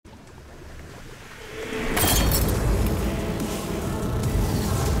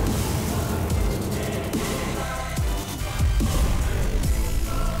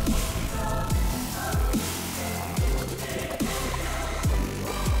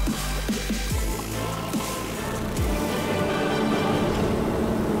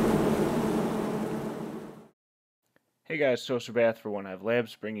Guys, Sociopath for OneHive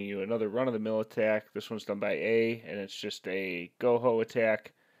Labs, bringing you another run-of-the-mill attack. This one's done by A, and it's just a go-ho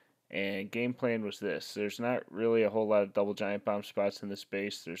attack. And game plan was this. There's not really a whole lot of double giant bomb spots in this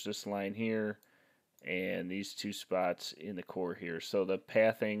base. There's this line here, and these two spots in the core here. So the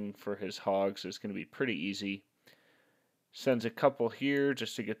pathing for his hogs is going to be pretty easy. Sends a couple here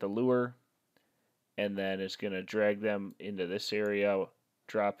just to get the lure, and then is going to drag them into this area,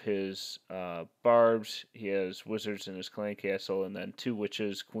 drop his barbs. He has wizards in his clan castle, and then two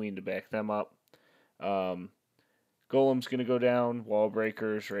witches, queen to back them up. Golem's going to go down, wall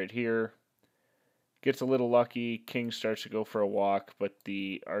breakers right here. Gets a little lucky, king starts to go for a walk, but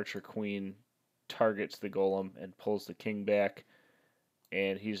the archer queen targets the golem and pulls the king back,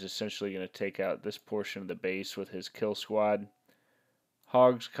 and he's essentially going to take out this portion of the base with his kill squad.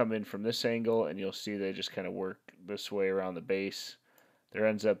 Hogs come in from this angle, and you'll see they just kind of work this way around the base. There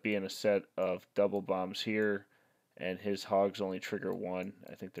ends up being a set of double bombs here, and his hogs only trigger one.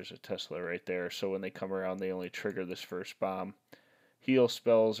 I think there's a Tesla right there, so when they come around, they only trigger this first bomb. Heal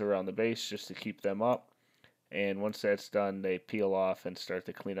spells around the base just to keep them up, and once that's done, they peel off and start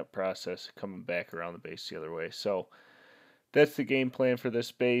the cleanup process, coming back around the base the other way. So that's the game plan for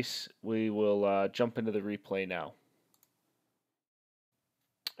this base. We will jump into the replay now.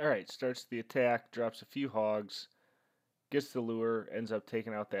 Alright, starts the attack, drops a few hogs, gets the lure, ends up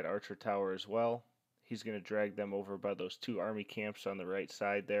taking out that archer tower as well. He's going to drag them over by those two army camps on the right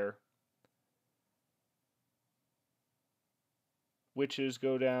side there. Witches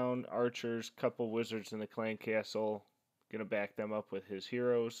go down, archers, couple wizards in the clan castle. Going to back them up with his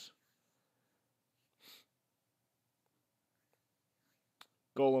heroes.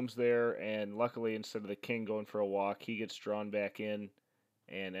 Golem's there, and luckily instead of the king going for a walk, he gets drawn back in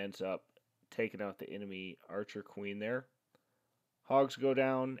and ends up taking out the enemy archer queen there. Hogs go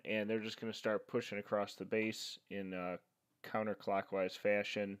down, and they're just going to start pushing across the base in counterclockwise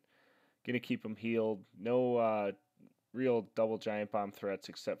fashion. Going to keep them healed. No real double giant bomb threats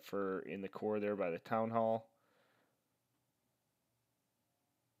except for in the core there by the town hall.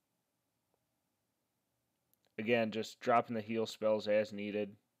 Again, just dropping the heal spells as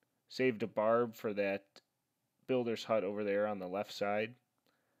needed. Saved a barb for that builder's hut over there on the left side.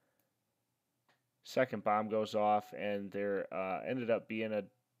 Second bomb goes off, and there ended up being a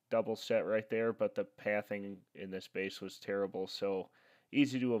double set right there, but the pathing in this base was terrible, so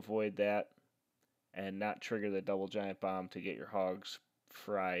easy to avoid that and not trigger the double giant bomb to get your hogs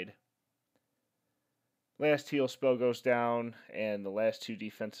fried. Last heal spell goes down, and the last two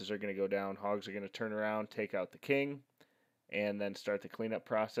defenses are going to go down. Hogs are going to turn around, take out the king, and then start the cleanup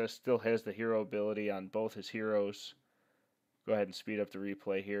process. Still has the hero ability on both his heroes. Go ahead and speed up the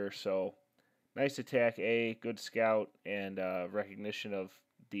replay here. So nice attack, A, good scout, and recognition of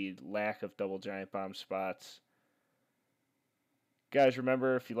the lack of double giant bomb spots. Guys,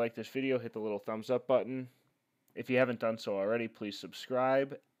 remember, if you like this video, hit the little thumbs up button. If you haven't done so already, please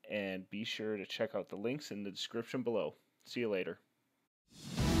subscribe, and be sure to check out the links in the description below. See you later.